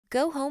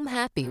Go home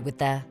happy with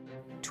the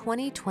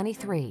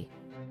 2023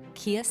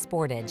 Kia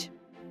Sportage.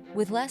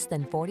 With less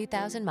than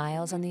 40,000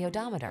 miles on the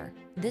odometer,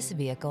 this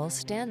vehicle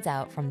stands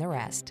out from the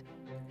rest.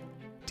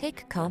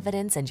 Take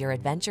confidence and your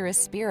adventurous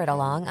spirit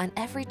along on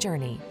every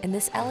journey in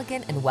this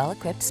elegant and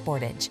well-equipped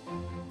Sportage.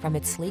 From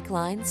its sleek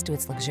lines to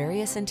its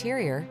luxurious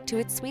interior to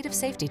its suite of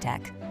safety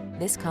tech,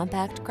 this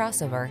compact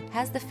crossover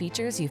has the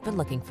features you've been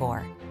looking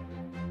for.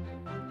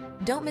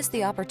 Don't miss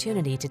the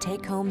opportunity to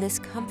take home this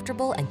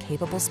comfortable and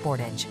capable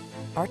Sportage.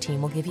 Our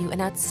team will give you an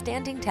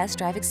outstanding test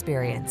drive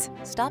experience.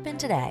 Stop in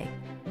today.